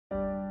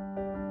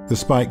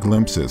Despite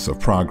glimpses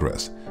of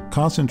progress,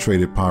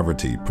 concentrated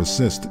poverty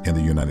persists in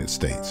the United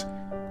States.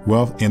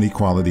 Wealth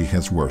inequality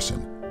has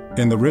worsened.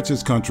 In the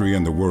richest country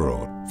in the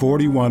world,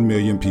 41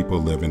 million people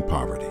live in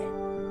poverty.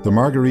 The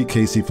Marguerite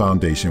Casey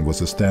Foundation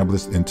was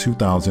established in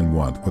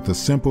 2001 with a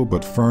simple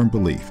but firm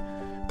belief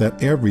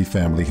that every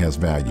family has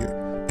value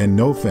and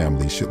no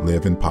family should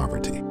live in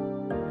poverty.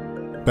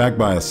 Backed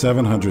by a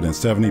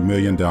 $770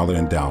 million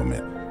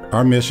endowment,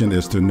 our mission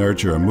is to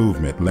nurture a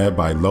movement led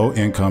by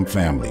low-income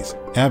families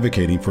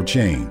advocating for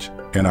change,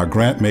 and our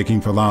grant-making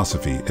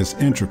philosophy is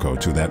integral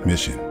to that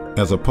mission.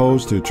 As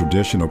opposed to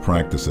traditional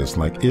practices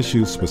like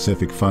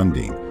issue-specific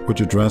funding,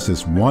 which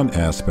addresses one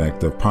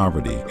aspect of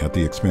poverty at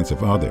the expense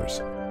of others,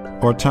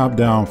 or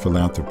top-down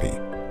philanthropy,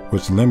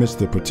 which limits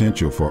the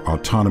potential for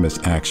autonomous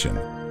action,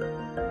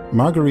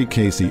 Marguerite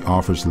Casey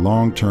offers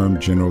long-term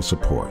general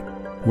support.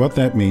 What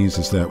that means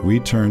is that we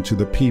turn to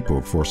the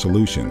people for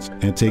solutions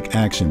and take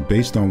action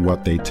based on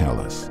what they tell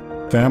us.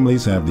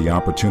 Families have the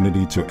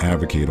opportunity to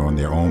advocate on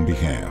their own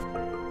behalf,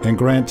 and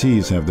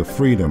grantees have the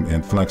freedom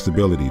and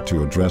flexibility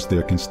to address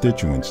their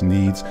constituents'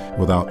 needs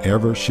without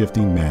ever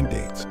shifting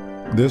mandates.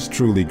 This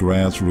truly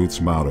grassroots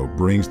model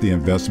brings the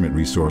investment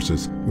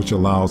resources which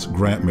allows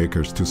grant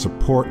makers to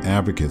support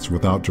advocates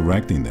without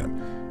directing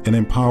them, and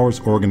empowers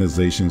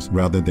organizations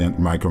rather than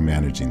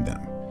micromanaging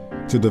them.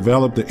 To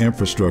develop the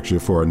infrastructure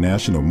for a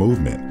national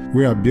movement,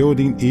 we are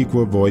building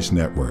equal voice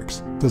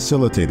networks,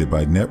 facilitated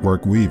by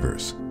network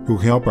weavers, who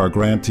help our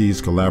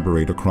grantees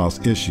collaborate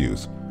across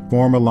issues,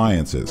 form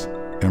alliances,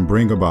 and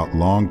bring about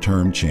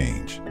long-term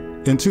change.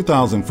 In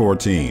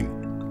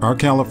 2014, our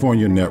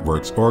California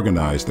networks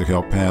organized to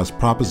help pass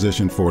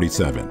Proposition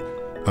 47,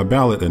 a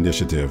ballot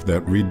initiative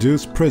that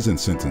reduced prison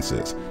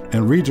sentences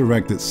and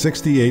redirected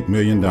 $68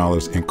 million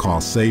in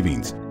cost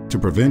savings to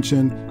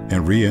prevention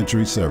and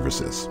reentry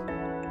services.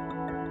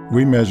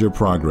 We measure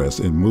progress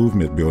in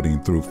movement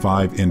building through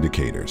 5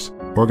 indicators: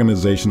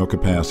 organizational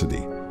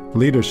capacity,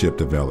 leadership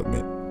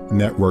development,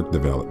 network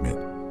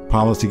development,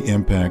 policy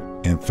impact,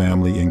 and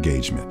family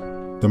engagement.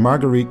 The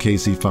Marguerite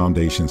Casey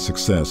Foundation's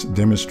success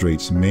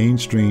demonstrates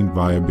mainstream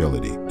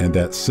viability and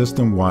that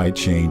system-wide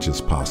change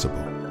is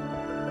possible.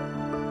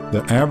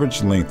 The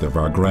average length of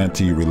our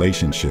grantee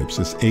relationships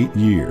is 8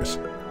 years,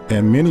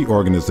 and many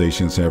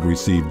organizations have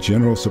received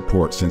general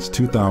support since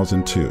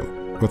 2002.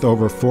 With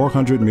over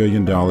 $400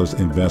 million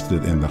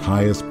invested in the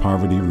highest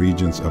poverty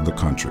regions of the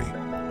country.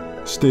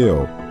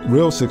 Still,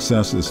 real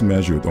success is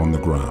measured on the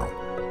ground,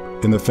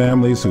 in the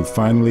families who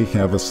finally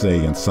have a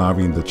say in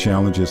solving the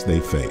challenges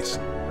they face.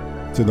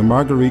 To the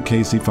Marguerite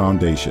Casey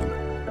Foundation,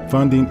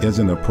 funding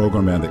isn't a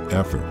programmatic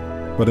effort,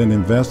 but an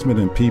investment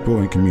in people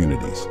and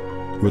communities,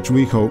 which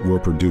we hope will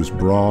produce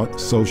broad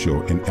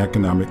social and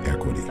economic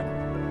equity.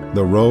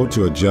 The road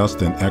to a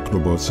just and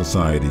equitable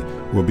society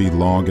will be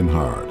long and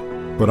hard,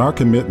 but our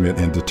commitment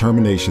and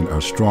determination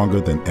are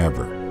stronger than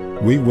ever.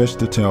 We wish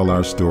to tell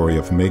our story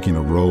of making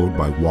a road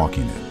by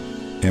walking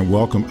it, and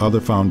welcome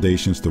other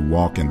foundations to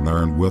walk and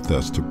learn with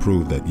us to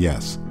prove that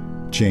yes,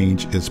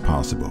 change is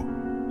possible.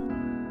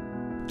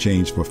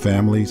 Change for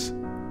families,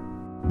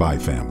 by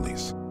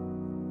families.